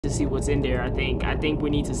To see what's in there. I think we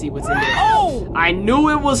need to see what's in there. Oh! I knew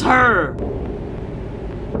it was her.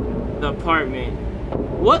 The apartment.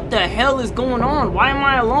 What the hell is going on? Why am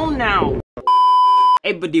I alone now?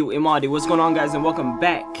 Hey, Badil, Imadi, what's going on, guys, and welcome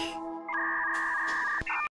back.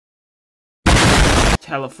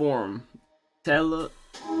 Teleforum.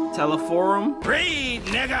 Teleforum? Read,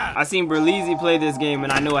 nigga! I seen Berleezy play this game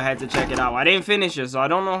and I knew I had to check it out. I didn't finish it, so I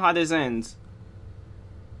don't know how this ends.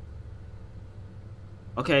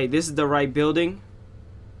 Okay, this is the right building.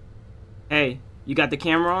 Hey, you got the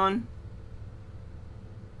camera on?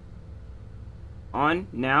 On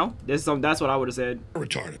now? That's what I would have said.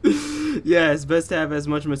 Retarded. Yeah, it's best to have as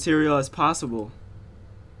much material as possible.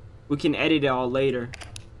 We can edit it all later.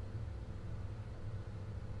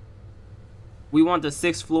 We want the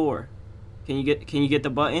 6th floor. Can you get the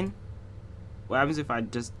button? What happens if I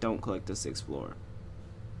just don't click the 6th floor?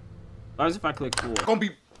 What happens if I click 4? Gonna be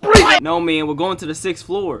No, man, we're going to the 6th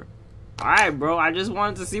floor. Alright, bro, I just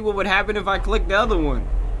wanted to see what would happen if I clicked the other one.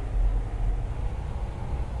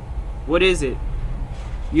 What is it?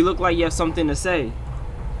 You look like you have something to say.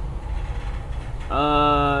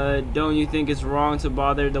 Don't you think it's wrong to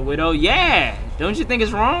bother the widow? Yeah! Don't you think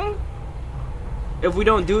it's wrong? If we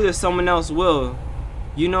don't do this, someone else will.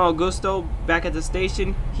 You know Augusto, back at the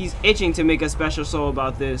station? He's itching to make a special show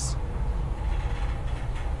about this.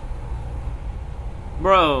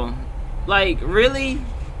 Bro, like, really?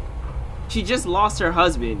 She just lost her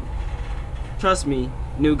husband. Trust me,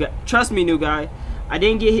 new guy. Trust me, new guy. I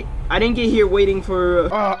didn't get here waiting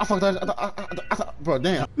for. I fucked that. Bro,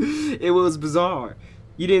 damn. It was bizarre.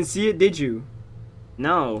 You didn't see it, did you?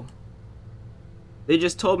 No. They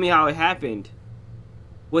just told me how it happened.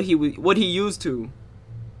 What he used to.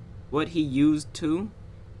 What he used to?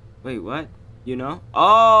 Wait, what? You know?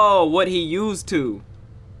 Oh, what he used to.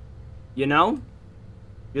 You know?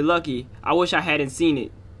 You're lucky. I wish I hadn't seen it.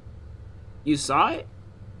 You saw it?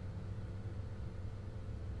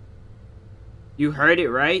 You heard it,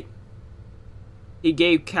 right? He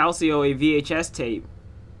gave Calcio a VHS tape.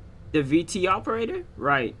 The VT operator?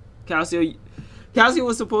 Right. Calcio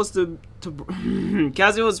was supposed to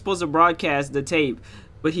Calcio was supposed to broadcast the tape,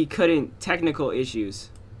 but he couldn't. Technical issues.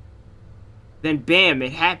 Then bam,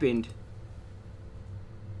 it happened.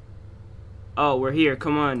 Oh, we're here.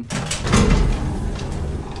 Come on.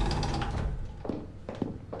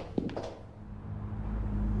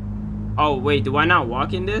 Oh, wait, do I not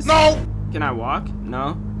walk in this? No! Can I walk?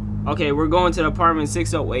 No? Okay, we're going to the apartment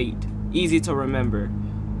 608. Easy to remember.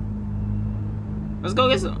 Let's go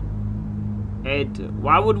get some.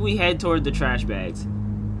 Why would we head toward the trash bags?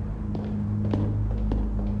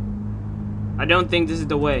 I don't think this is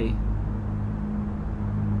the way.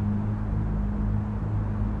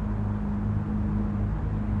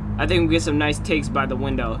 I think we get some nice takes by the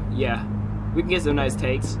window. Yeah, we can get some nice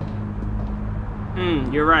takes.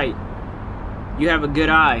 You're right. You have a good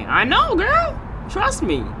eye. I know, girl. Trust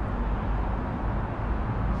me.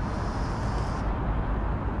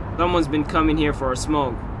 Someone's been coming here for a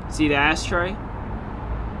smoke. See the ashtray?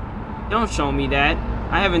 Don't show me that.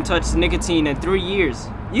 I haven't touched nicotine in 3 years.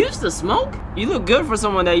 You used to smoke? You look good for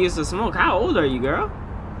someone that used to smoke. How old are you, girl?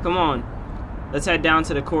 Come on. Let's head down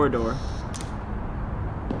to the corridor.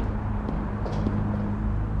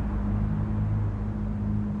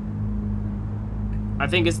 I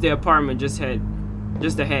think it's the apartment. Just ahead.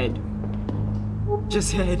 Just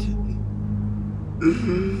ahead.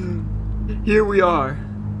 Here we are.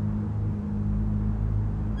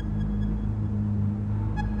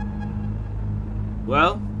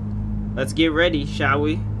 Well, let's get ready, shall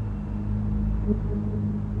we?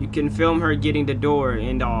 You can film her getting the door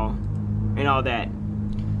and all that.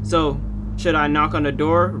 So, should I knock on the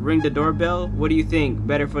door, ring the doorbell? What do you think?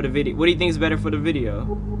 Better for the video? What do you think is better for the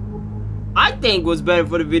video? I think what's better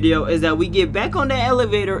for the video is that we get back on the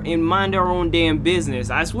elevator and mind our own damn business.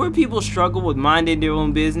 I swear people struggle with minding their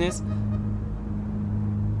own business.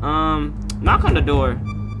 Knock on the door.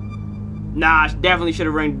 Nah, I definitely should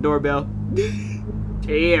have rang the doorbell.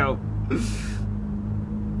 Damn.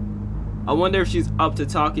 I wonder if she's up to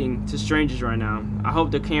talking to strangers right now. I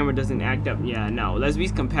hope the camera doesn't act up. Yeah, no, let's be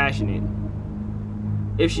compassionate.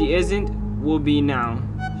 If she isn't, we'll be now.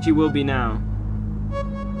 She will be now.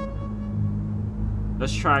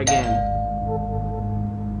 Let's try again.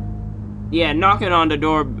 Yeah, knocking on the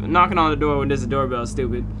door when there's a doorbell is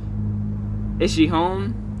stupid. Is she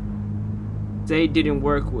home? Say didn't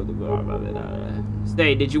work with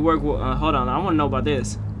Stay, did you work with hold on, I wanna know about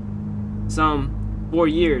this. Some 4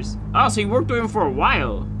 years. Oh, so you worked with him for a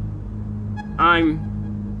while.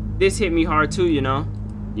 This hit me hard too, you know.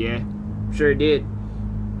 Yeah, sure it did.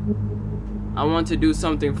 I want to do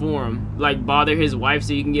something for him. Like bother his wife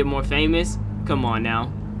so you can get more famous? Come on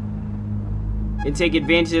now. And take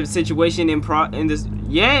advantage of the situation in this.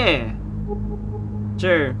 Yeah!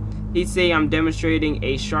 Sure. He'd say I'm demonstrating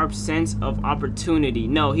a sharp sense of opportunity.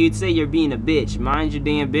 No, he'd say you're being a bitch. Mind your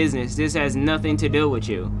damn business. This has nothing to do with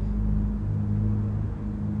you.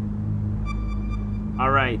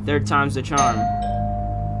 Alright, third time's the charm.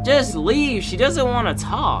 Just leave. She doesn't want to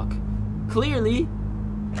talk. Clearly.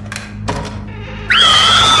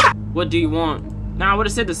 What do you want? Nah, I would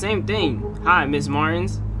have said the same thing. Hi, Miss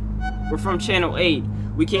Martins. We're from Channel 8.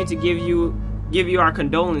 We came to give you our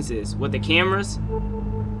condolences. With the cameras?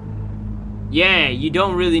 Yeah, you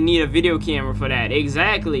don't really need a video camera for that.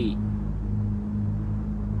 Exactly.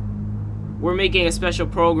 We're making a special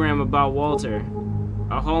program about Walter.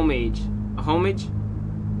 A homage. A homage?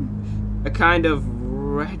 A kind of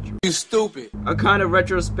You stupid. A kind of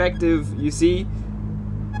retrospective, you see?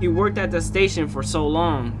 He worked at the station for so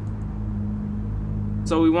long.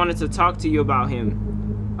 So we wanted to talk to you about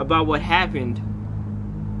him. About what happened.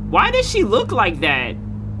 Why does she look like that?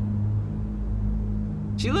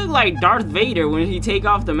 She looked like Darth Vader when he take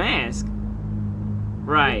off the mask.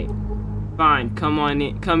 Right. Fine, come on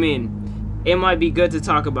in. Come in. It might be good to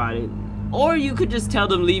talk about it. Or you could just tell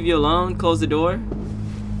them leave you alone, close the door.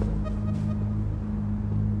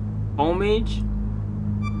 Homage?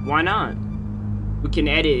 Why not? We can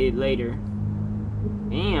edit it later.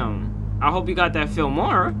 Damn. I hope you got that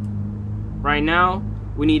Filmora. Right now,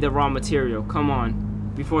 we need the raw material. Come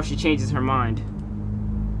on. Before she changes her mind.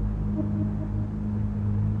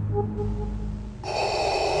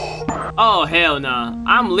 Oh, hell nah.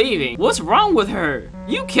 I'm leaving. What's wrong with her?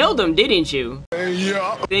 You killed him, didn't you?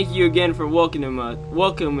 Yeah. Thank you again for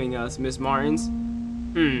welcoming us, Miss Martins.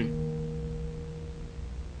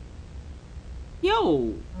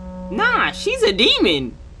 Yo. Nah, she's a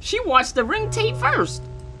demon. She watched the ring tape first.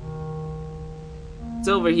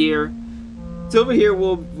 Silver here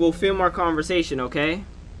will film our conversation, okay?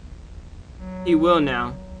 He will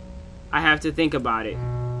now. I have to think about it.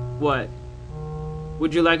 What?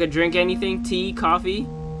 Would you like a drink, anything? Tea? Coffee?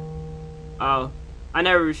 Oh, I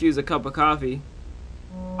never refuse a cup of coffee.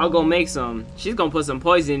 I'll go make some. She's gonna put some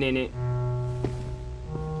poison in it.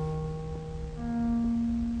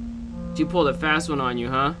 She pulled a fast one on you,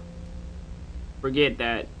 huh? Forget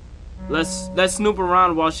that. Let's snoop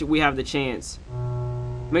around while we have the chance.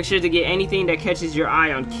 Make sure to get anything that catches your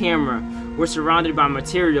eye on camera. We're surrounded by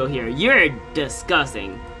material here. You're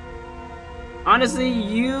disgusting. Honestly,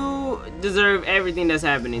 you deserve everything that's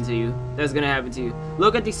happening to you. That's gonna happen to you.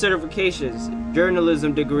 Look at these certifications.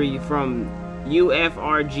 Journalism degree from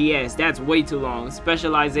UFRGS. That's way too long.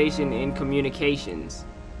 Specialization in communications.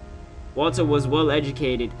 Walter was well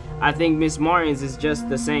educated. I think Miss Martins is just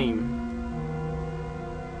the same.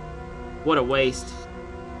 What a waste.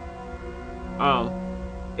 Oh.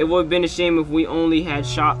 It would have been a shame if we only had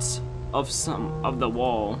shots of some of the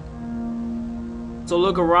wall. So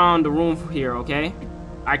look around the room here, okay?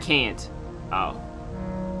 I can't. Oh.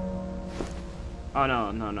 Oh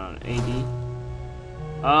no, AD.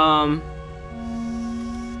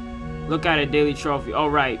 Look at a daily trophy. All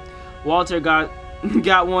right. Walter got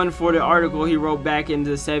one for the article he wrote back in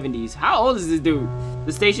the 70s. How old is this dude?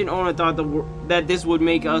 The station owner thought that this would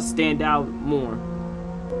make us stand out more.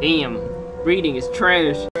 Damn. Reading is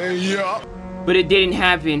trash. Yeah. But it didn't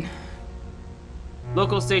happen.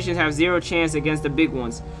 Local stations have zero chance against the big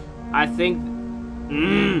ones. I think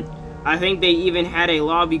they even had a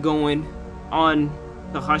lobby going on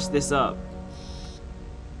to hush this up.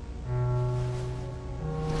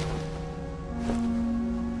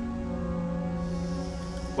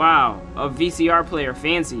 Wow, a VCR player,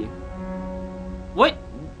 fancy. What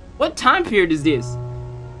time period is this?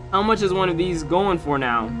 How much is one of these going for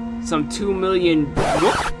now? Some 2 million.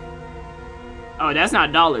 Whoop. Oh, that's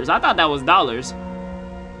not dollars. I thought that was dollars.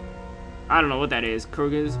 I don't know what that is.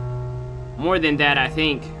 Krugers. More than that, I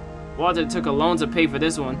think. Walter took a loan to pay for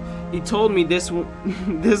this one. He told me this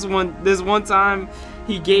one time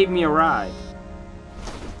he gave me a ride.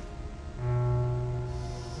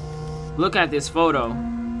 Look at this photo.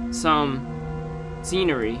 Some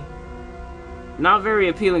scenery. Not very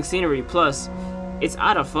appealing scenery, plus it's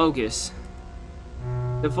out of focus.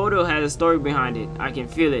 The photo has a story behind it. I can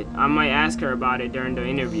feel it. I might ask her about it during the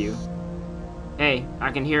interview. Hey,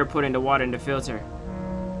 I can hear her putting the water in the filter.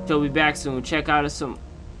 She'll be back soon. Check out some...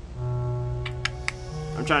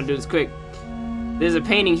 I'm trying to do this quick. There's a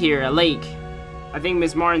painting here, a lake. I think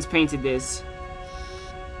Miss Martins painted this.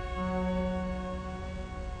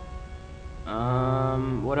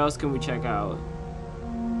 What else can we check out?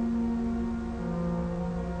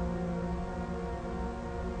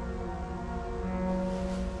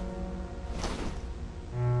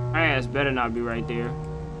 ass better not be right there.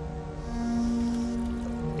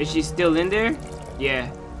 Is she still in there?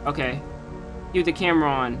 Yeah. Okay. Keep the camera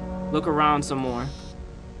on. Look around some more.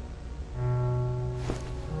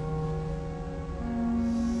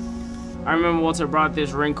 I remember Walter brought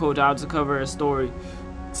this raincoat out to cover a story.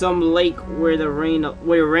 Some lake where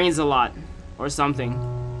it rains a lot. Or something.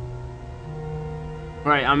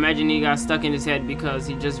 Right, I imagine he got stuck in his head because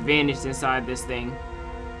he just vanished inside this thing.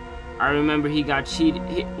 I remember he got cheated.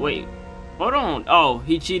 Wait, hold on. Oh,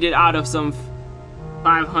 he cheated out of some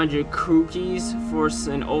 500 cookies for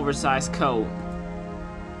an oversized coat.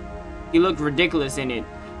 He looked ridiculous in it,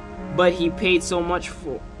 but he paid so much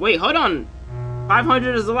for. Wait, hold on.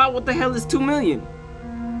 500 is a lot. What the hell is 2 million?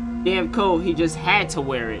 Damn coat. He just had to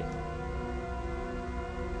wear it.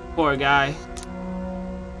 Poor guy.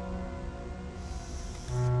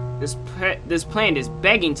 This plant is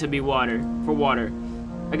begging to be water.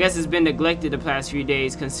 I guess it's been neglected the past few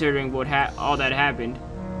days, considering what all that happened.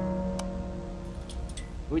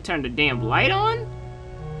 We turned the damn light on?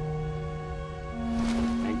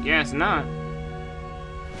 I guess not.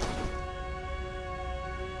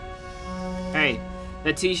 Hey,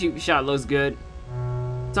 that TV shot looks good.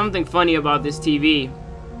 Something funny about this TV.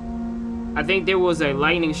 I think there was a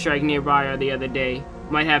lightning strike nearby the other day.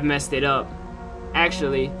 Might have messed it up.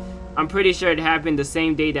 Actually, I'm pretty sure it happened the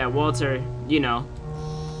same day that Walter, you know.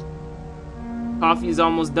 Coffee's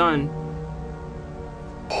almost done.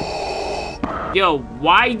 Yo,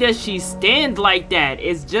 why does she stand like that?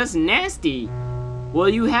 It's just nasty. Will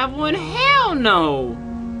you have one? Hell no.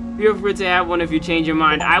 Feel free to have one if you change your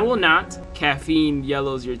mind. I will not. Caffeine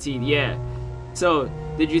yellows your teeth. Yeah. So,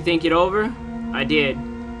 did you think it over? I did.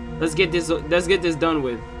 Let's get this done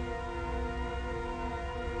with.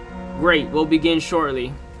 Great, we'll begin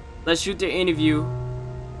shortly. Let's shoot the interview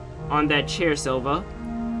on that chair, Silva.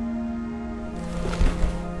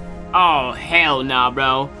 Oh, hell nah,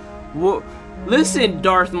 bro. Listen,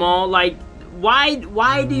 Darth Maul, like,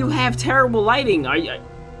 why do you have terrible lighting?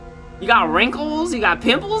 You got wrinkles? You got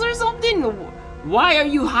pimples or something? Why are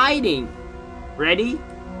you hiding? Ready?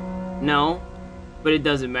 No, but it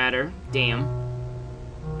doesn't matter. Damn.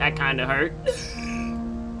 That kinda hurt.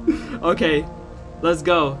 Okay, let's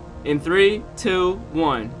go. In 3, 2,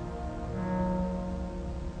 1.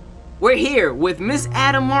 We're here with Miss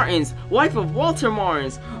Adam Martins, wife of Walter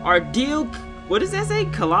Martins. Our dear, what does that say?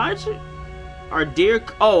 Collage? Our dear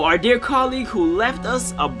colleague who left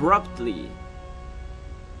us abruptly.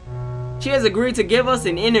 She has agreed to give us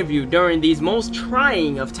an interview during these most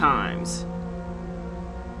trying of times.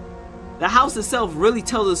 The house itself really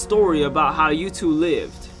tells a story about how you two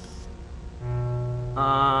lived.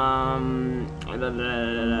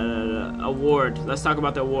 Award. Let's talk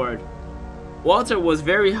about the award. Walter was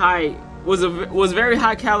very high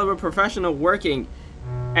caliber professional working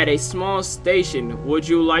at a small station. Would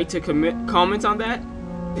you like to comment on that?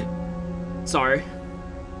 Sorry.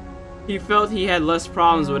 He felt he had less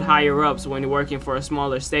problems with higher ups when working for a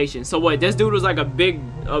smaller station. So what? This dude was like a big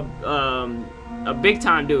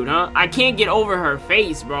time dude, huh? I can't get over her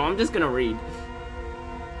face, bro. I'm just gonna read.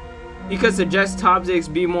 He could suggest topics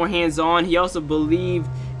be more hands-on. He also believed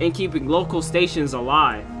in keeping local stations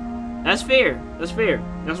alive. That's fair. That's fair.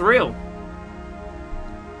 That's real.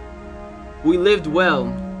 We lived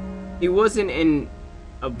well. He wasn't an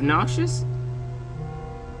obnoxious?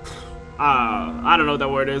 I don't know what that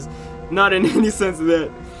word is. Not in any sense of that.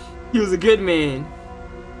 He was a good man.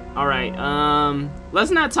 Alright,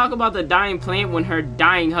 let's not talk about the dying plant when her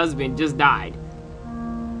dying husband just died.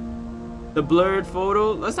 The blurred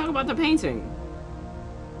photo. Let's talk about the painting.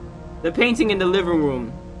 The painting in the living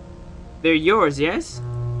room. They're yours, yes?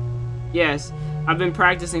 Yes, I've been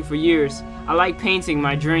practicing for years. I like painting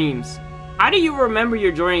my dreams. How do you remember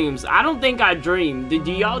your dreams? I don't think I dream.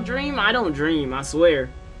 Do y'all dream? I don't dream, I swear.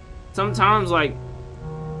 Sometimes, like,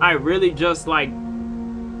 I really just, like,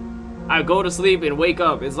 I go to sleep and wake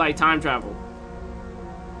up. It's like time travel.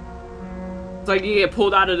 It's like you get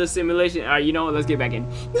pulled out of the simulation. Alright, you know what? Let's get back in.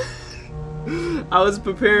 I was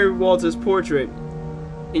preparing Walter's portrait.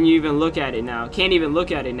 Can you even look at it now? Can't even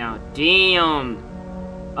look at it now. Damn.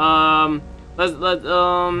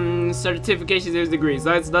 Certifications, there's degrees.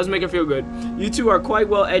 Let's make it feel good. You two are quite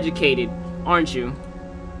well educated, aren't you?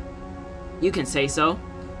 You can say so.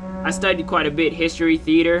 I studied quite a bit. History,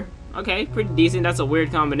 theater. Okay, pretty decent. That's a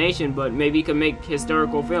weird combination, but maybe you can make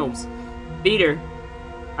historical films. Theater.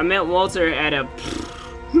 I met Walter at a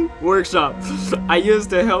workshop. I used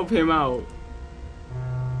to help him out.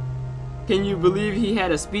 Can you believe he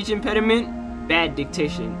had a speech impediment? Bad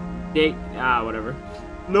dictation. Whatever.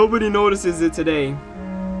 Nobody notices it today.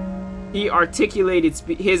 His articulated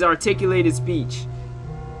speech.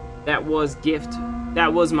 That was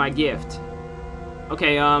my gift.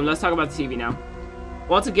 Okay, let's talk about the TV now.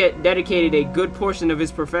 Walter dedicated a good portion of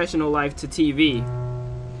his professional life to TV.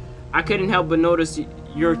 I couldn't help but notice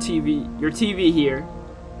your TV here.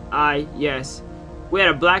 Yes. We had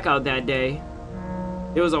a blackout that day.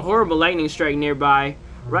 There was a horrible lightning strike nearby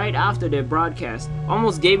right after the broadcast.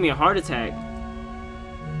 Almost gave me a heart attack.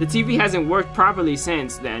 The TV hasn't worked properly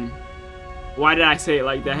since then. Why did I say it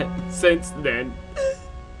like that? Since then.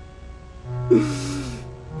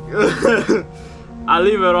 I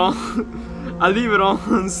leave it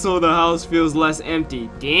on so the house feels less empty.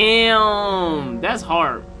 Damn, that's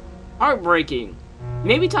heartbreaking.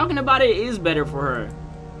 Maybe talking about it is better for her.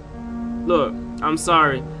 Look, I'm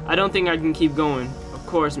sorry. I don't think I can keep going. Of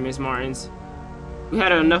course, Miss Martins. We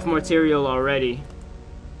had enough material already.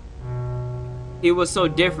 He was so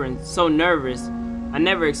different, so nervous. I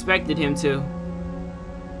never expected him to.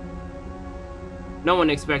 No one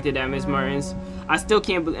expected that, Miss Martins. I still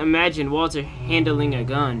can't imagine Walter handling a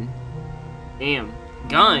gun. Damn.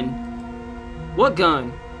 Gun? What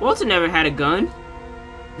gun? Walter never had a gun.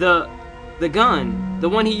 The gun. The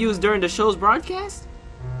one he used during the show's broadcast?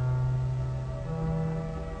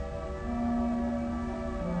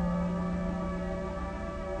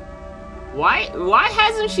 Why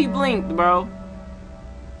hasn't she blinked, bro?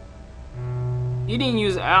 You didn't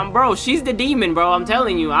use bro, she's the demon, bro. I'm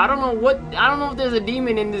telling you. I don't know if there's a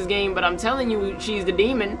demon in this game, but I'm telling you she's the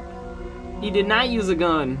demon. He did not use a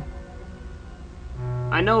gun.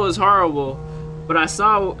 I know it was horrible, but I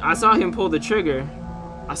saw him pull the trigger.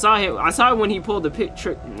 I saw it when he pulled the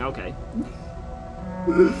trigger. Okay.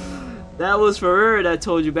 That was Ferrer that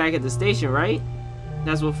told you back at the station, right?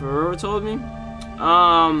 That's what Ferrer told me?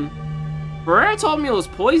 Ferrer told me it was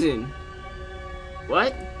poison.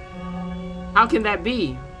 What? How can that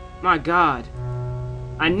be? My God.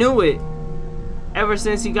 I knew it. Ever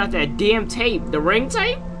since he got that damn tape. The ring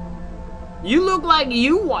tape? You look like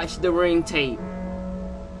you watched the ring tape.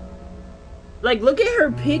 Like, look at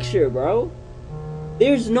her picture, bro.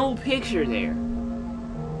 There's no picture there.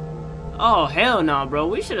 Oh, hell no, bro.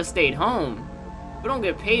 We should have stayed home. We don't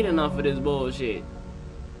get paid enough for this bullshit.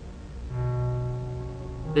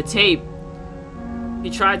 The tape. He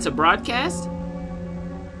tried to broadcast?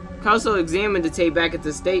 Kelso examined the tape back at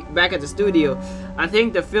the studio. I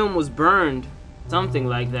think the film was burned. Something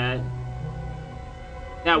like that.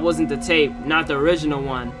 That wasn't the tape, not the original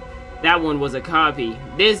one. That one was a copy.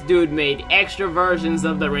 This dude made extra versions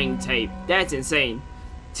of the ring tape. That's insane.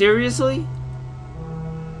 Seriously?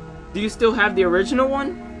 Do you still have the original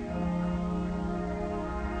one?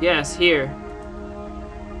 Yes, here.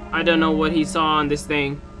 I don't know what he saw on this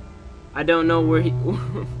thing. I don't know where he...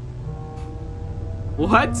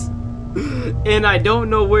 What? And I don't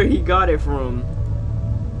know where he got it from.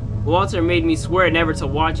 Walter made me swear never to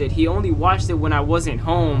watch it. He only watched it when I wasn't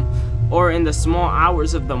home or in the small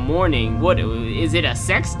hours of the morning. What, is it a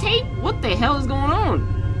sex tape? What the hell is going on?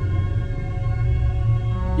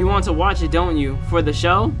 You want to watch it, don't you? For the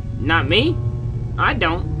show? Not me? I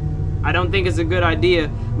don't. I don't think it's a good idea,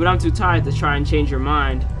 but I'm too tired to try and change your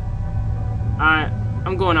mind.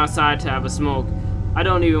 I'm going outside to have a smoke. I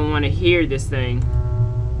don't even want to hear this thing.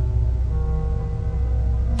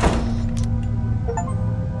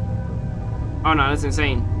 Oh no, that's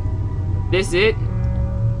insane. This it?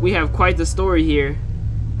 We have quite the story here.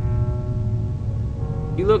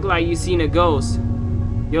 You look like you seen a ghost.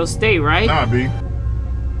 You'll stay, right? Nah, B.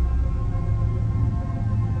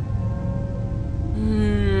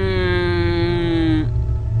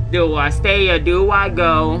 Do I stay or do I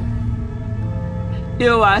go?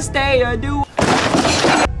 Do I stay or do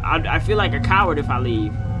I feel like a coward if I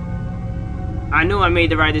leave. I knew I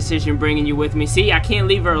made the right decision bringing you with me. See, I can't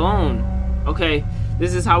leave her alone. Okay,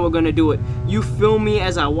 this is how we're gonna do it. You film me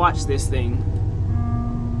as I watch this thing.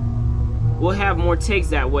 We'll have more takes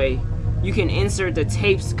that way. You can insert the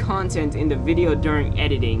tape's content in the video during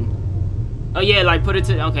editing. Oh yeah, like put it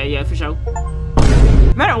to, okay, yeah, for sure.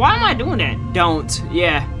 Matter, why am I doing that? Don't.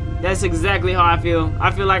 Yeah, that's exactly how I feel. I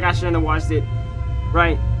feel like I shouldn't have watched it.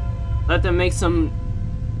 Right. Let them make some,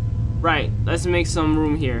 right, let's make some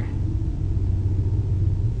room here.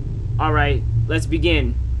 Alright, let's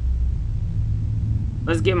begin.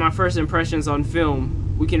 Let's get my first impressions on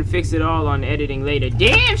film. We can fix it all on editing later.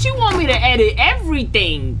 Damn, she want me to edit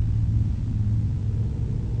everything.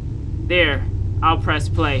 There, I'll press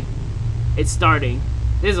play. It's starting.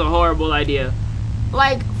 This is a horrible idea.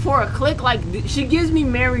 Like, for a click, like, she gives me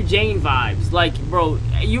Mary Jane vibes. Like, bro,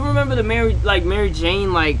 you remember the Mary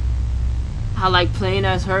Jane, like, how, like, playing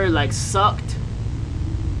as her, like, sucked?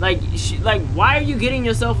 Like, why are you getting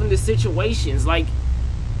yourself in these situations? Like,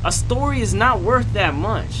 A story is not worth that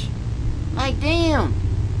much. Like, damn.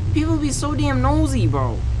 People be so damn nosy,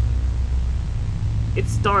 bro. It's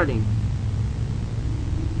starting.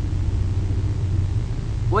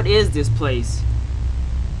 What is this place?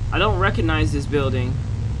 I don't recognize this building.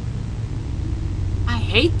 I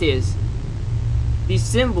hate this. These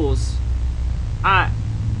symbols. I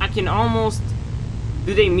can almost...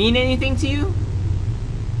 Do they mean anything to you?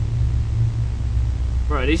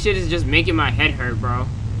 Bro, this shit is just making my head hurt, bro.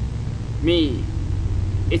 Me.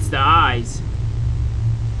 It's the eyes.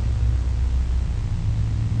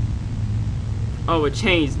 Oh, it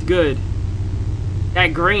changed. Good.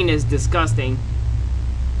 That green is disgusting.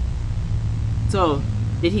 So,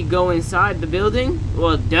 did he go inside the building?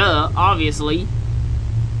 Well, duh, obviously.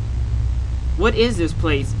 What is this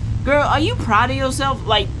place? Girl, are you proud of yourself?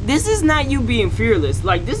 Like, this is not you being fearless.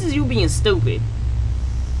 Like, this is you being stupid.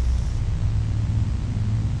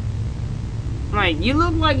 Like, you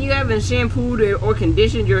look like you haven't shampooed or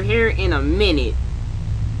conditioned your hair in a minute.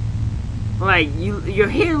 Like, your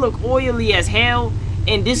hair look oily as hell,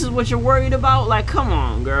 and this is what you're worried about? Like, come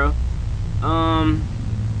on, girl.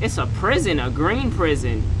 It's a prison, a green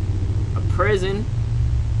prison. A prison.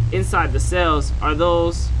 Inside the cells, are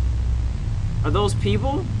those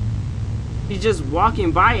people? He's just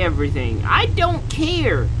walking by everything. I don't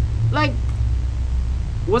care. Like,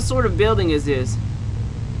 what sort of building is this?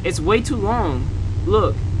 It's way too long.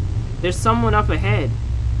 Look, there's someone up ahead.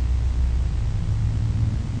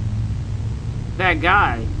 That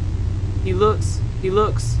guy. He looks.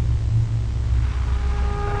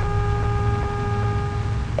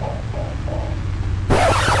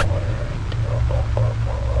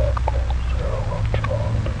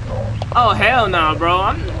 Oh, hell no,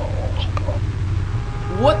 bro.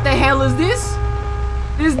 What the hell is this?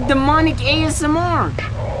 This is demonic ASMR.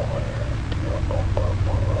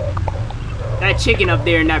 That chicken up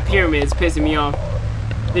there in that pyramid is pissing me off.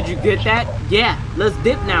 Did you get that? Yeah, let's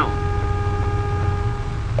dip now.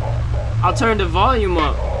 I'll turn the volume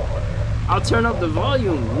up. I'll turn up the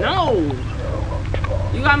volume. No!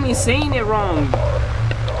 You got me saying it wrong.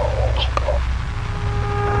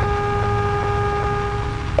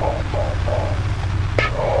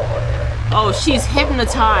 Oh, she's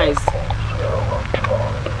hypnotized.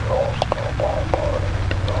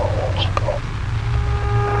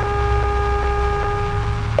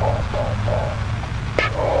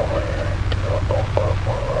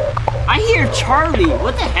 I hear Charlie.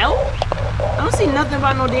 What the hell? I don't see nothing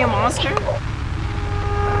about no damn Oscar.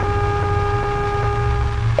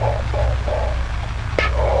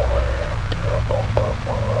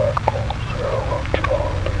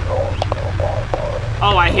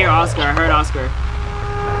 Oh, I hear Oscar. I heard Oscar.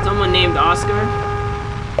 Someone named Oscar?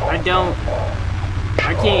 I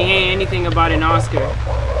can't hear anything about an Oscar.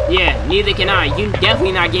 Yeah, neither can I. You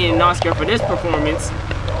definitely not getting an Oscar for this performance.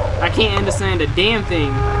 I can't understand a damn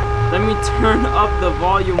thing. Let me turn up the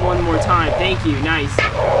volume one more time. Thank you. Nice.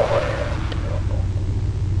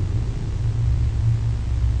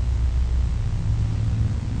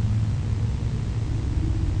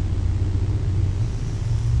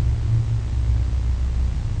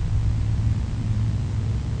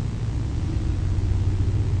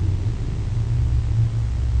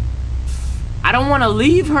 I don't want to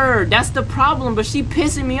leave her. That's the problem, but she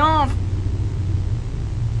pissing me off.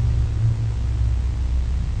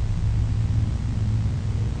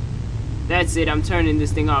 That's it. I'm turning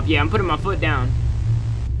this thing off. Yeah, I'm putting my foot down.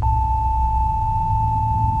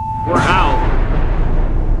 We're out.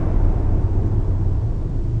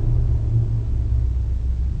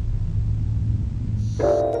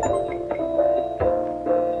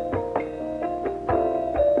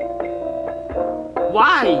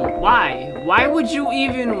 Why would you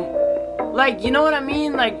even, like, you know what I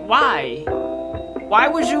mean? Like, why? Why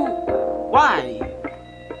would you, why?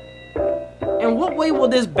 In what way will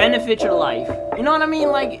this benefit your life? You know what I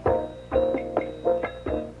mean? Like,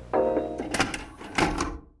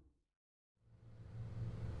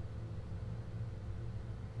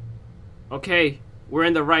 okay, we're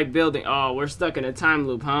in the right building. Oh, we're stuck in a time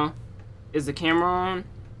loop, huh? Is the camera on?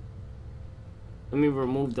 Let me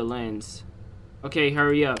remove the lens. Okay,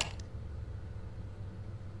 hurry up.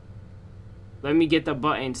 Let me get the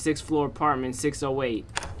button. 6th floor apartment, 608.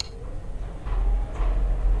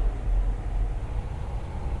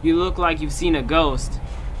 You look like you've seen a ghost.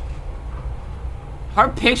 Her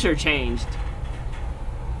picture changed.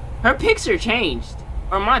 Her picture changed.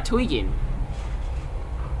 Or am I tweaking?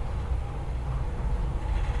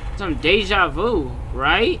 Some deja vu,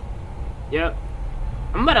 right? Yep.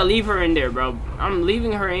 I'm about to leave her in there, bro. I'm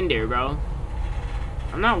leaving her in there, bro.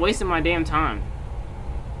 I'm not wasting my damn time.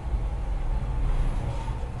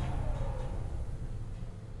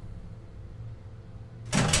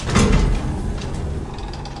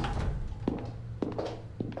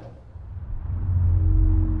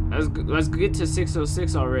 let's get to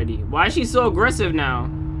 606 already. Why is she so aggressive now?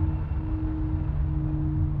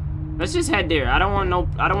 Let's just head there. I don't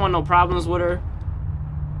want no problems with her.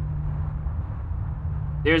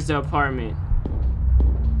 There's the apartment.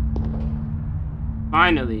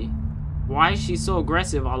 Finally. Why is she so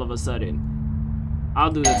aggressive all of a sudden?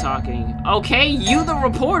 I'll do the talking. Okay, you the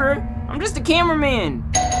reporter. I'm just a cameraman.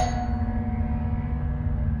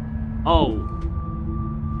 Oh.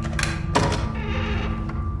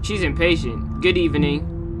 She's impatient. Good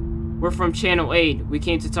evening. We're from Channel 8. We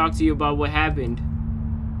came to talk to you about what happened.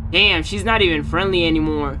 Damn, she's not even friendly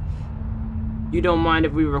anymore. You don't mind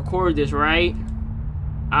if we record this, right?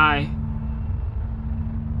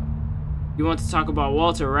 You want to talk about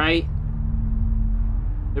Walter, right?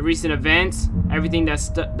 The recent events? Everything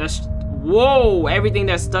everything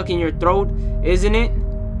that's stuck in your throat, isn't it?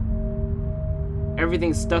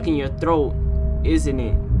 Everything's stuck in your throat, isn't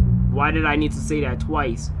it? Why did I need to say that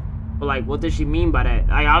twice? But like, what does she mean by that?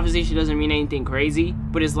 Like, obviously she doesn't mean anything crazy,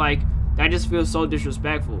 but it's like, that just feels so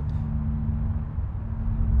disrespectful.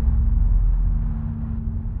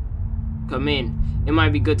 Come in. It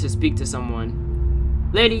might be good to speak to someone.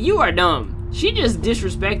 Lady, you are dumb. She just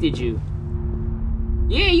disrespected you.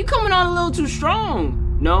 Yeah, you coming on a little too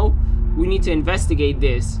strong. No, we need to investigate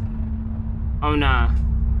this. Oh, nah.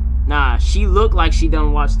 Nah, she looked like she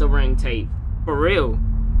done watched the ring tape. For real.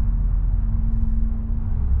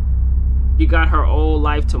 She got her old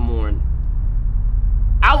life to mourn.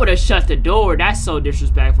 I would have shut the door. That's so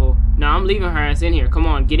disrespectful. Nah, I'm leaving her ass in here. Come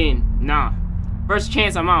on, get in. Nah. First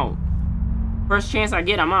chance, I'm out. First chance I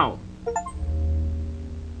get, I'm out.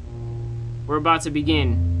 We're about to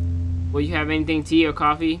begin. Will you have anything, tea or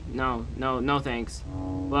coffee? No, thanks.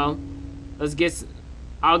 Well, let's get...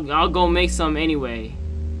 I'll go make some anyway.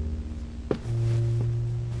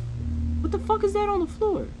 What the fuck is that on the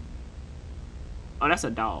floor? Oh, that's a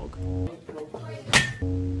dog.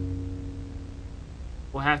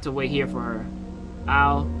 We'll have to wait here for her.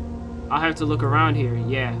 I'll have to look around here.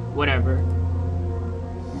 Yeah, whatever.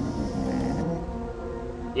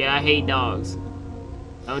 Yeah, I hate dogs.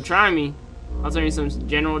 Don't try me. I'll turn you some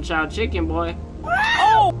General Child chicken, boy.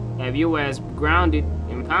 Oh! Have your ass grounded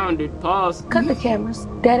and pounded. Pause. Cut the cameras.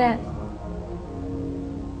 Dead ass.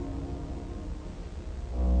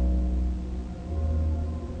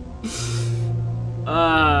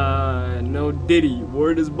 No Diddy.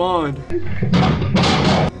 Word is bond.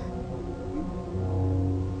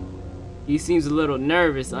 He seems a little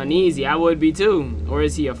nervous, uneasy. I would be too. Or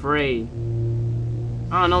is he afraid?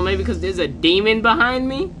 I don't know, maybe because there's a demon behind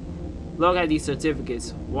me? Look at these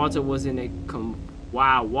certificates. Walter wasn't a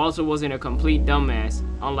complete dumbass,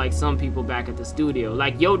 unlike some people back at the studio.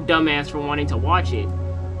 Like yo dumbass for wanting to watch it,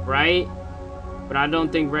 right? But I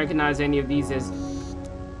don't think recognize any of these as...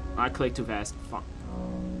 I clicked too fast. Fuck.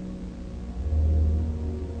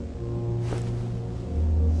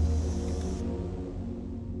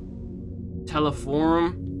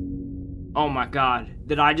 Teleforum? Oh my god.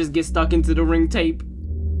 Did I just get stuck into the ring tape?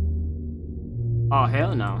 Oh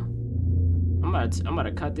hell no. I'm about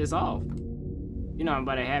to cut this off. You know I'm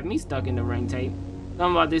about to have me stuck in the ring tape.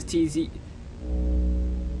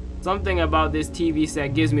 Something about this TV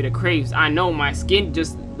set gives me the creeps. I know my skin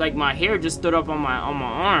just like my hair just stood up on my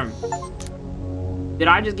arm. Did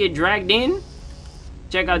I just get dragged in?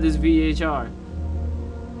 Check out this VHR.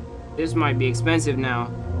 This might be expensive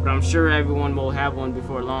now, but I'm sure everyone will have one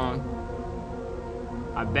before long.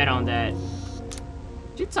 I bet on that.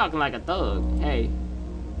 She's talking like a thug. Hey,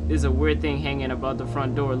 there's a weird thing hanging above the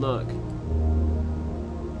front door. Look.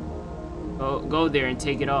 Go there and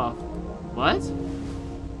take it off. What?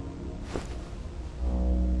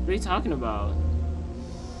 What are you talking about?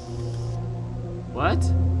 What?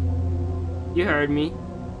 You heard me.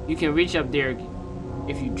 You can reach up there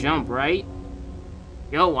if you jump, right?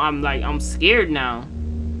 Yo, I'm scared now.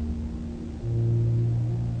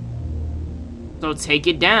 So take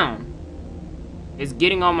it down. It's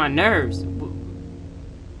getting on my nerves.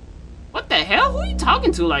 What the hell? Who are you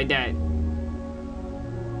talking to like that?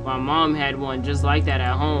 My mom had one just like that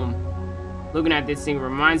at home. Looking at this thing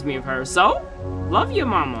reminds me of her. So? Love your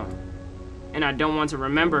mama. And I don't want to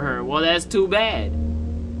remember her. Well, that's too bad.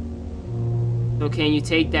 So can you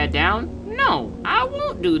take that down? No, I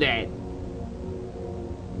won't do that.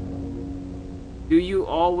 Do you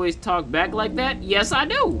always talk back like that? Yes, I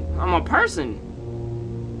do. I'm a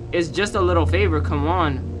person. It's just a little favor. Come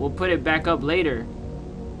on. We'll put it back up later.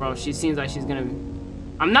 Bro, she seems like she's gonna...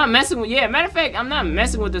 I'm not messing with... Yeah, matter of fact, I'm not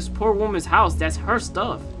messing with this poor woman's house. That's her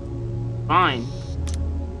stuff. Fine.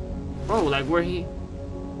 Bro, like, where he...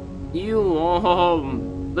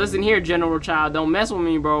 Listen here, General Child. Don't mess with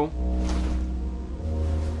me, bro.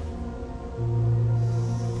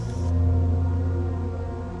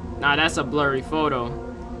 Nah, that's a blurry photo.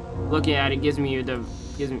 Looking at it gives me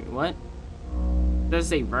what? Does it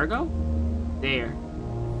say Virgo? There.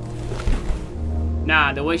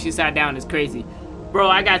 Nah, the way she sat down is crazy. Bro,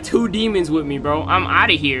 I got 2 demons with me, bro. I'm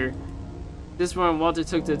out of here. This one Walter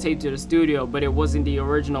took the tape to the studio, but it wasn't the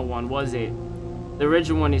original one, was it? The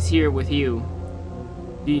original one is here with you.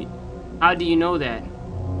 How do you know that?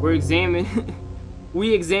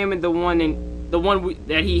 We examined the one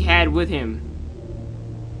that he had with him.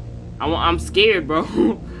 I'm scared, bro.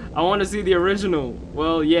 I want to see the original.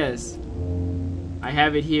 Well, yes. I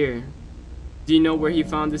have it here. Do you know where he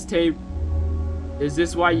found this tape? Is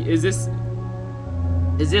this why you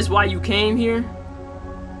came here?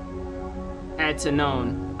 Had to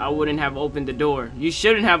known. I wouldn't have opened the door. You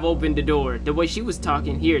shouldn't have opened the door. The way she was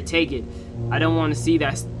talking. Here, take it. I don't want to see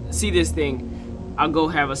this thing. I'll go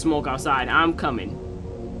have a smoke outside. I'm coming.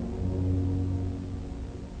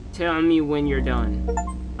 Tell me when you're done.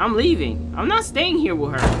 I'm leaving. I'm not staying here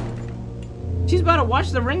with her. She's about to watch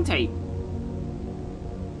the ring tape.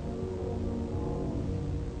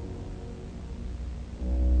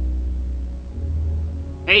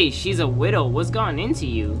 Hey, she's a widow. What's gone into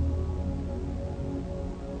you?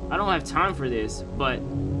 I don't have time for this, but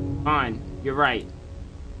fine. You're right.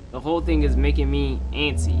 The whole thing is making me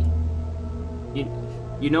antsy.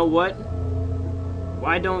 You know what?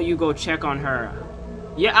 Why don't you go check on her?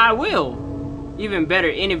 Yeah, I will. Even better,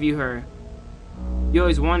 interview her. You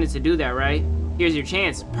always wanted to do that, right? Here's your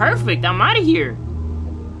chance. Perfect. I'm out of here.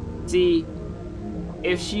 See,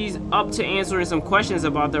 if she's up to answering some questions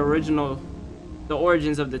about the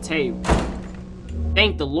origins of the tape.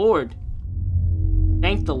 Thank the Lord.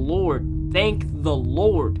 Thank the Lord. Thank the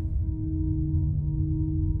Lord.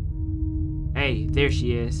 Hey, there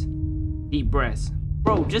she is. Deep breaths.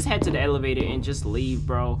 Bro, just head to the elevator and just leave,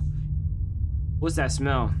 bro. What's that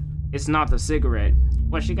smell? It's not the cigarette.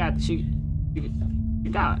 What she got? She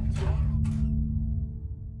got.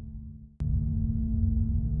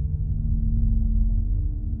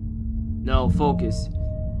 No, focus.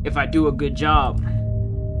 If I do a good job,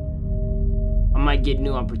 I might get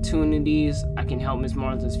new opportunities. I can help Miss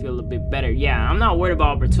Martins feel a bit better. Yeah, I'm not worried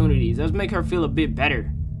about opportunities. Let's make her feel a bit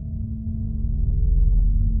better.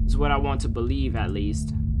 It's what I want to believe, at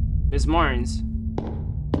least. Miss Martins.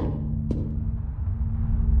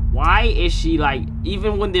 Why is she like,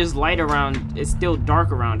 even when there's light around, it's still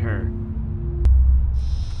dark around her?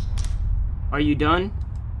 Are you done?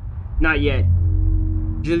 Not yet.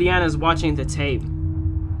 Juliana's watching the tape.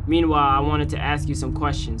 Meanwhile, I wanted to ask you some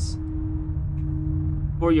questions.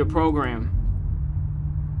 For your program.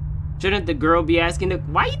 Shouldn't the girl be asking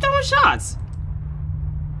why are you throwing shots?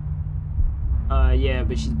 Yeah,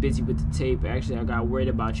 but she's busy with the tape. Actually, I got worried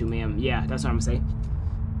about you, ma'am. Yeah, that's what I'm gonna say.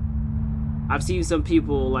 I've seen some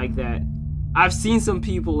people like that. I've seen some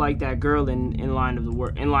people like that girl in line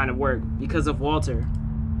of work because of Walter.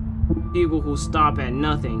 People who stop at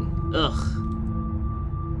nothing.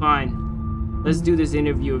 Ugh. Fine. Let's do this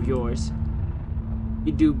interview of yours.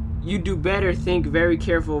 You do better think very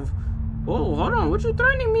careful of... Whoa, hold on. What you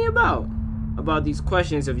threatening me about? About these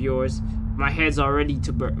questions of yours. My head's already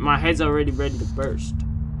ready to burst.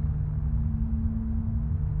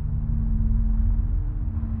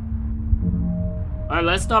 Alright,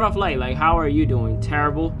 let's start off light. Like, how are you doing?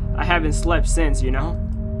 Terrible. I haven't slept since, you know?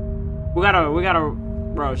 We gotta...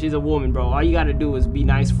 Bro, she's a woman, bro. All you gotta do is be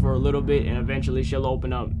nice for a little bit, and eventually she'll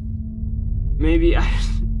open up. Maybe I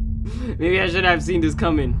should have seen this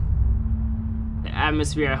coming. The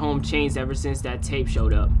atmosphere at home changed ever since that tape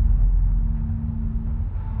showed up.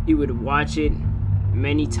 He would watch it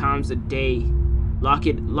many times a day. Lock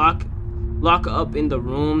up in the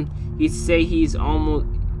room. He'd say he's almost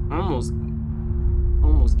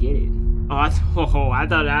get it. Oh, I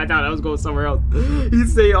thought I was going somewhere else. He'd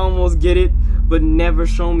say almost get it, but never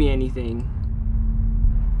show me anything.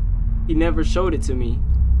 He never showed it to me.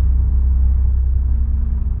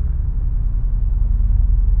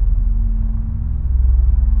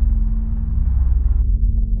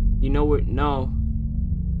 You know what? No.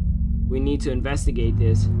 We need to investigate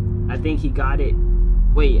this. I think he got it.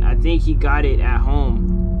 Wait, I think he got it at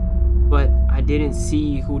home. But I didn't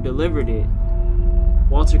see who delivered it.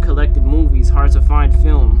 Walter collected movies, hard to find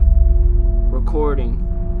film. Recording.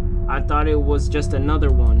 I thought it was just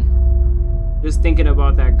another one. Just thinking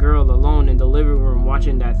about that girl alone in the living room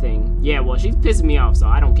watching that thing. Yeah, well, she's pissing me off, so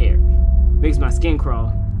I don't care. Makes my skin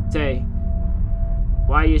crawl. Tay,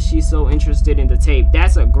 why is she so interested in the tape?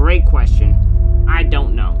 That's a great question. I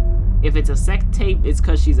don't know. If it's a sex tape, it's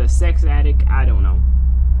because she's a sex addict. I don't know.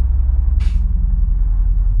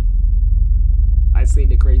 I say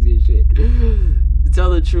the craziest shit. To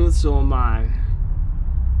tell the truth, so am I.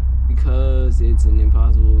 Because it's an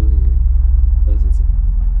impossible. Because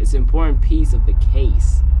it's an important piece of the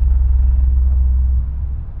case.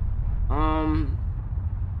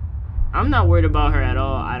 I'm not worried about her at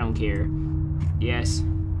all. I don't care. Yes.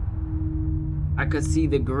 I could see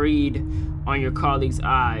the greed on your colleague's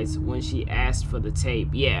eyes when she asked for the tape.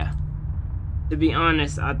 Yeah. To be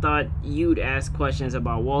honest, I thought you'd ask questions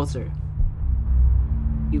about Walter.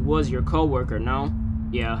 He was your coworker, no?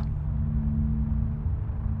 Yeah.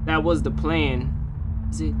 That was the plan.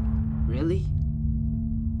 Is it really?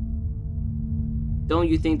 Don't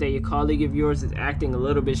you think that your colleague of yours is acting a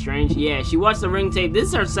little bit strange? Yeah, she watched the ring tape. This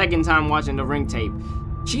is her second time watching the ring tape.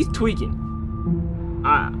 She's tweaking.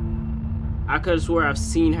 I could have swore I've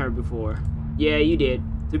seen her before. Yeah, you did.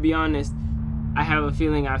 To be honest, I have a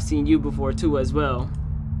feeling I've seen you before too as well.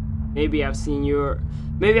 Maybe I've seen her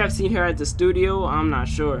at the studio. I'm not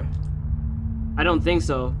sure. I don't think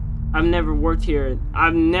so. I've never worked here.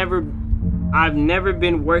 I've never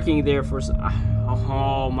been working there for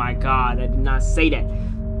oh my god, I did not say that.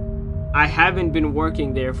 I haven't been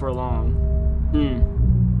working there for long.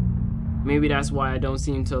 Maybe that's why I don't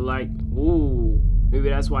seem to like. Ooh. Maybe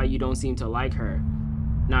that's why you don't seem to like her.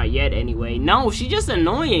 Not yet, anyway. No, she's just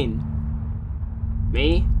annoying.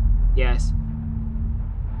 Me? Yes.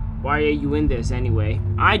 Why are you in this, anyway?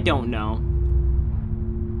 I don't know.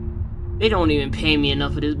 They don't even pay me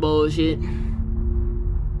enough for this bullshit.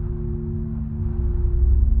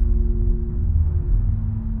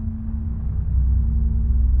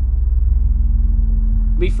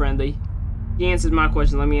 Be friendly. He answered my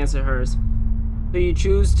question, let me answer hers. So you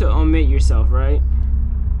choose to omit yourself, right?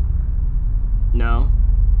 No.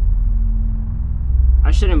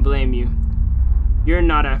 I shouldn't blame you. You're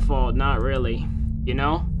not at fault, not really. You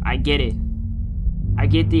know, I get it. I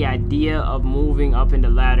get the idea of moving up in the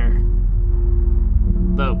ladder.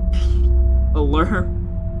 The allure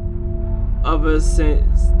of a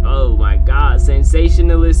oh my god,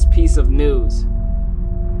 sensationalist piece of news.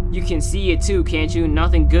 You can see it too, can't you?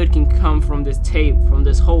 Nothing good can come from this tape, from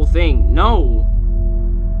this whole thing. No!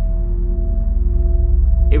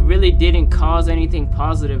 It really didn't cause anything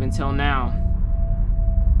positive until now.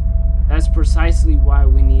 That's precisely why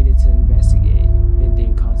we needed to investigate. It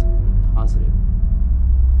didn't cause anything positive.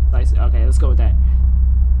 Okay, let's go with that.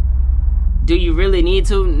 Do you really need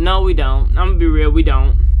to? No, we don't. I'm gonna be real, we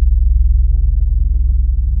don't.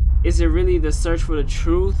 Is it really the search for the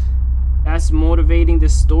truth that's motivating the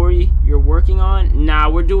story you're working on? Nah,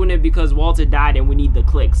 we're doing it because Walter died and we need the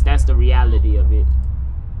clicks. That's the reality of it.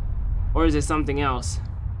 Or is it something else?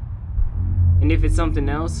 And if it's something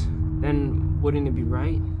else, then wouldn't it be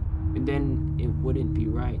right? And then it wouldn't be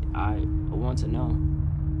right. I want to know.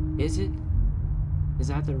 Is it? Is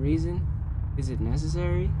that the reason? Is it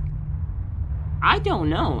necessary? I don't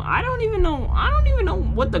know. I don't even know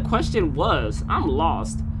what the question was. I'm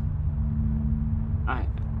lost. I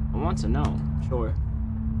want to know. Sure.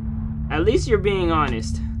 At least you're being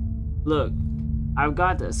honest. Look, I've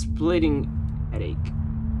got a splitting headache.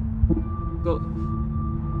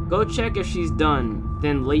 Go check if she's done.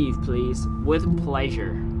 Then leave, please. With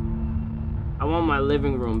pleasure. I want my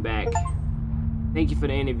living room back. Thank you for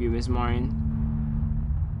the interview, Miss Martin.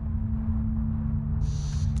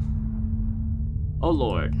 Oh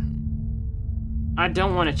Lord. I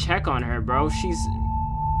don't want to check on her, bro.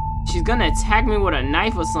 She's gonna attack me with a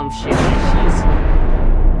knife or some shit.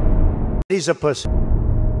 He's a pussy.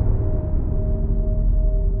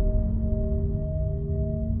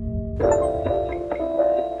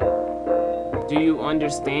 Do you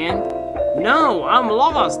understand? No, I'm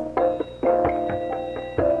lost.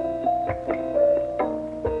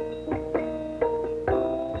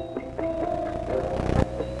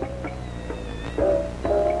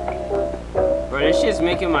 Bro, this shit's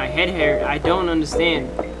making my head hurt. I don't understand.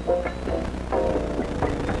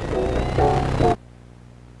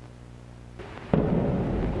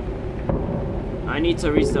 I need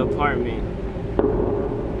to reach the apartment.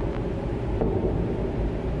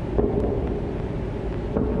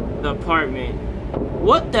 The apartment.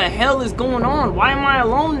 What the hell is going on? Why am I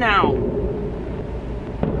alone now?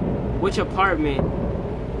 Which apartment?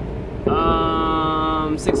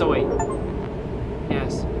 608.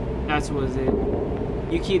 Yes, that was it.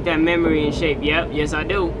 You keep that memory in shape. Yep, yes I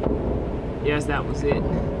do. Yes, that was it.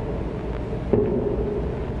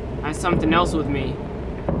 I had something else with me.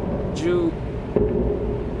 Drew.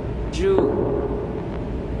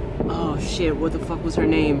 Oh shit, what the fuck was her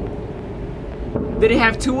name? Did it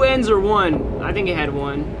have two N's or one? I think it had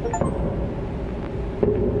one.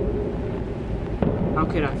 How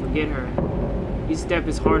could I forget her? Each step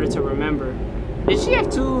is harder to remember. Did she have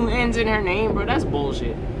two N's in her name, bro? That's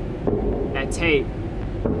bullshit. That tape.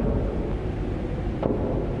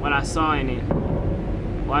 what I saw in it.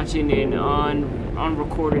 Watching an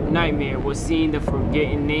unrecorded nightmare was seeing the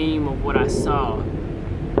forgotten name of what I saw.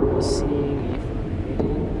 Was seeing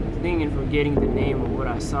and forgetting the name of what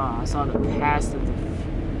I saw. I saw the past of the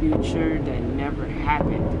future that never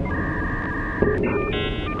happened.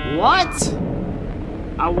 What?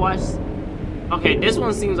 I watched... Okay, this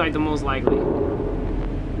one seems like the most likely.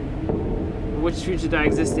 Which future do I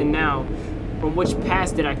exist in now? From which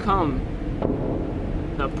past did I come?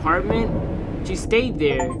 The apartment? She stayed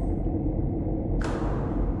there.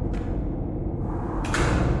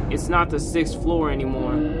 It's not the 6th floor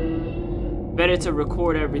anymore. Better to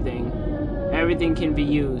record everything. Everything can be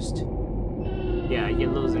used. Yeah,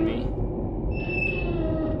 you're losing me.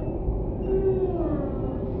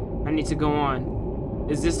 I need to go on.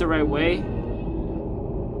 Is this the right way?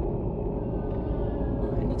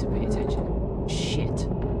 I need to pay attention. Shit.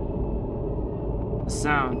 The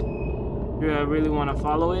sound. Do I really want to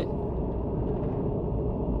follow it?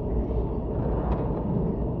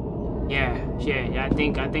 Yeah, I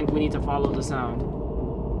think we need to follow the sound.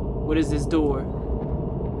 What is this door?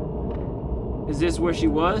 Is this where she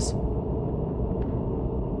was? The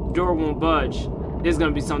door won't budge. There's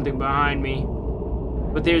gonna be something behind me.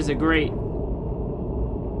 But there's a grate. I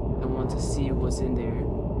want to see what's in there.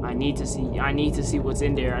 I need to see what's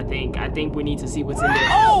in there, I think we need to see what's in there.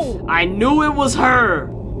 Oh! I knew it was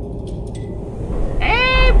her!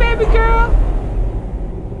 Hey, baby girl!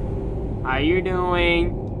 How you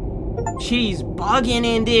doing? She's bugging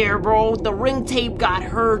in there, bro. The ring tape got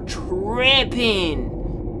her tripping.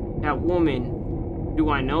 That woman, do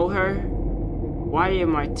I know her? Why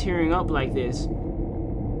am I tearing up like this?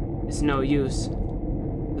 It's no use.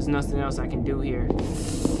 There's nothing else I can do here.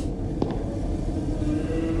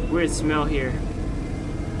 Weird smell here.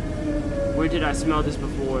 Where did I smell this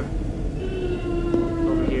before?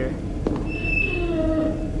 Over here.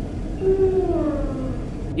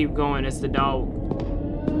 Keep going, it's the dog.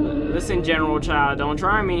 Listen, General Child, don't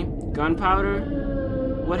try me. Gunpowder?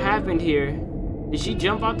 What happened here? Did she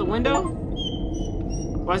jump out the window?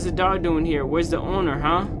 What's the dog doing here? Where's the owner,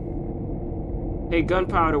 huh? Hey,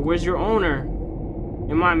 Gunpowder, where's your owner?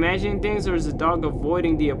 Am I imagining things, or is the dog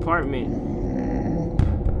avoiding the apartment?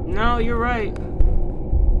 No, you're right.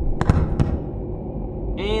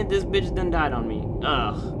 And this bitch done died on me.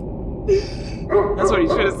 Ugh. That's what he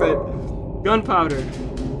should have said. Gunpowder.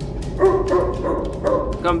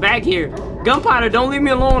 Come back here. Gunpowder, don't leave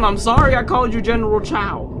me alone. I'm sorry I called you General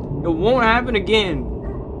Chow. It won't happen again.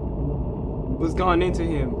 What's gone into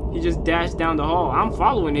him? He just dashed down the hall. I'm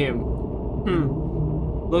following him.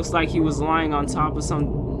 Looks like he was lying on top of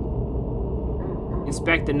some...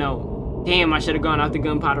 Inspect the note. Damn, I should have gone after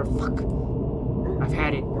Gunpowder. Fuck. I've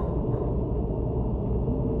had it.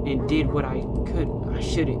 And did what I could. I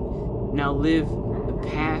shouldn't. Now live the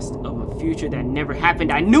past of a future that never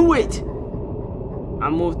happened. I knew it! I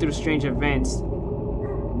moved through strange events.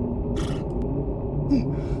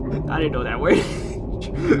 I didn't know that word.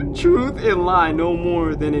 Truth and lie no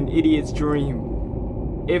more than an idiot's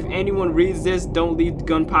dream. If anyone reads this, don't leave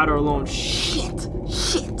Gunpowder alone. Shit!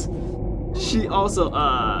 She also,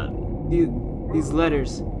 these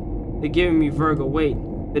letters, they're giving me vertigo. Wait,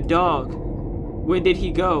 the dog, where did he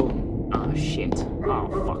go? Oh shit, oh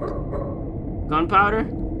fuck. Gunpowder?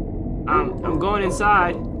 I'm going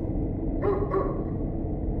inside.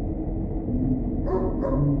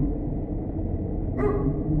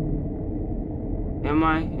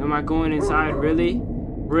 Am I going inside? Really?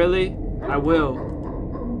 Really? I will.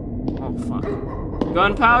 Oh fuck.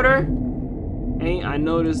 Gunpowder? Hey, I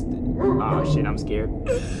noticed. Oh shit, I'm scared.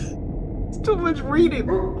 It's too much reading.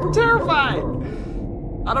 I'm terrified.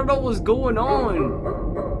 I don't know what's going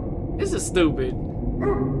on. This is stupid.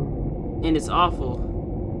 And it's awful.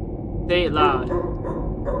 Say it loud.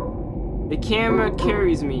 The camera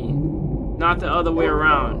carries me, not the other way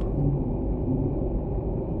around.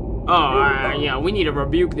 Oh, yeah, we need to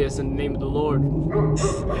rebuke this in the name of the Lord.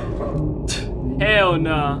 Hell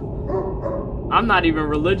nah. I'm not even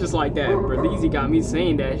religious like that, but Leezy got me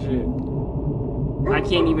saying that shit. I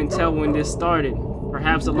can't even tell when this started.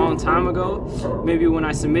 Perhaps a long time ago? Maybe when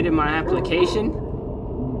I submitted my application?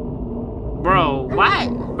 Bro, why?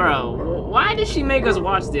 Bro, why did she make us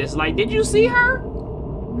watch this? Like, did you see her?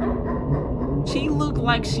 She looked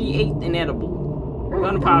like she ate an edible.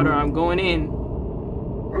 Gunpowder, I'm going in.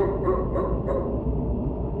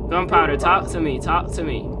 Gunpowder, talk to me, talk to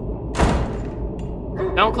me.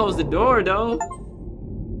 Don't close the door, though.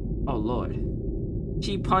 Oh, Lord.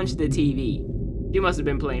 She punched the TV. She must have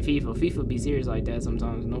been playing FIFA. FIFA be serious like that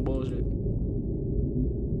sometimes. No bullshit.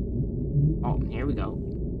 Oh, here we go.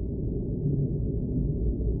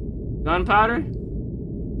 Gunpowder?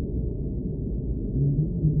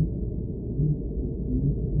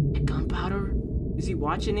 Is he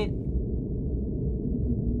watching it?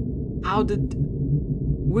 How did...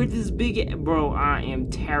 Where this big... Bro, I am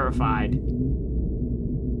terrified.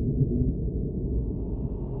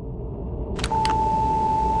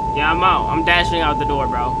 Yeah, I'm out. I'm dashing out the door,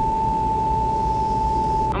 bro.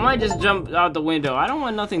 I might just jump out the window. I don't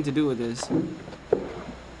want nothing to do with this. What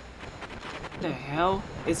the hell?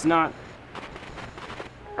 It's not...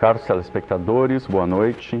 Caros telespectadores, boa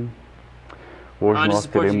noite. Hoje nós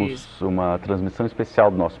teremos uma transmissão especial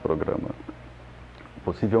do nosso programa.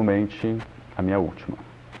 Possivelmente a minha última.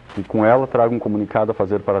 E com ela trago um comunicado a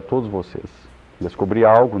fazer para todos vocês. Descobri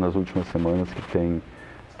algo nas últimas semanas que tem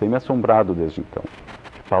me assombrado desde então.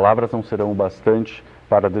 Palavras não serão o bastante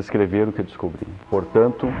para descrever o que descobri.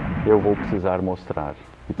 Portanto, eu vou precisar mostrar.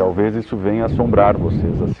 E talvez isso venha assombrar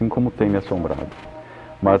vocês, assim como tem me assombrado.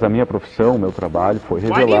 Mas a minha profissão, o meu trabalho, foi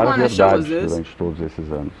revelar a verdade durante todos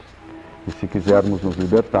esses anos. E se quisermos nos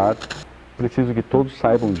libertar, preciso que todos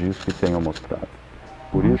saibam disso e tenham mostrado.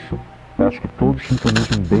 Por isso, peço que todos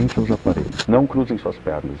sintonizem bem seus aparelhos. Não cruzem suas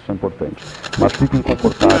pernas, isso é importante. Mas fiquem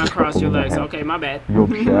confortáveis com a coluna reta e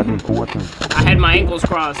observem com atenção. I had my ankles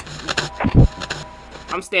crossed.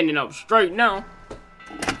 I'm standing up straight now.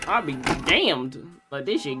 I'll be damned, but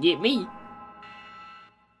this should get me.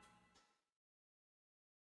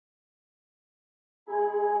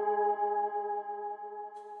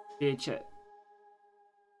 Bitch.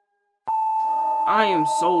 I am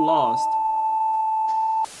so lost.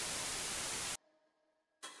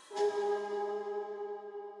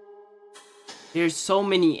 There's so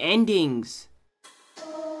many endings.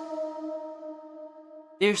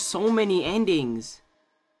 There's so many endings.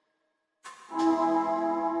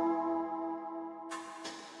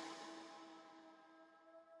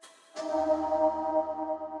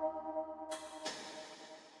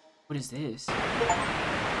 What is this?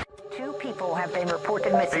 2 people have been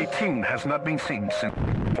reported missing. 18 has not been seen since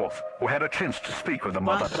 4th. We had a chance to speak with the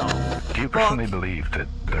mother. Do you personally believe that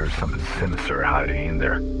there's something sinister hiding in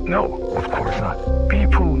there? No, of course not.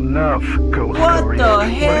 People love ghost stories. What the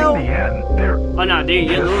hell? But in the end, they're Oh no, dude,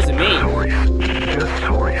 you're losing me. stories. Just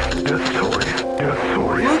stories. Just stories. Just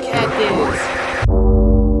stories. Look at this.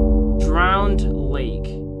 Drowned lake.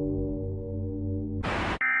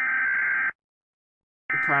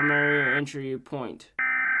 The primary entry point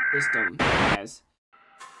system has.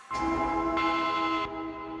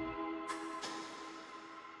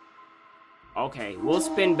 Okay, we'll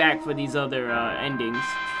spin back for these other endings,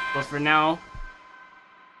 but for now,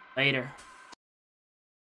 later.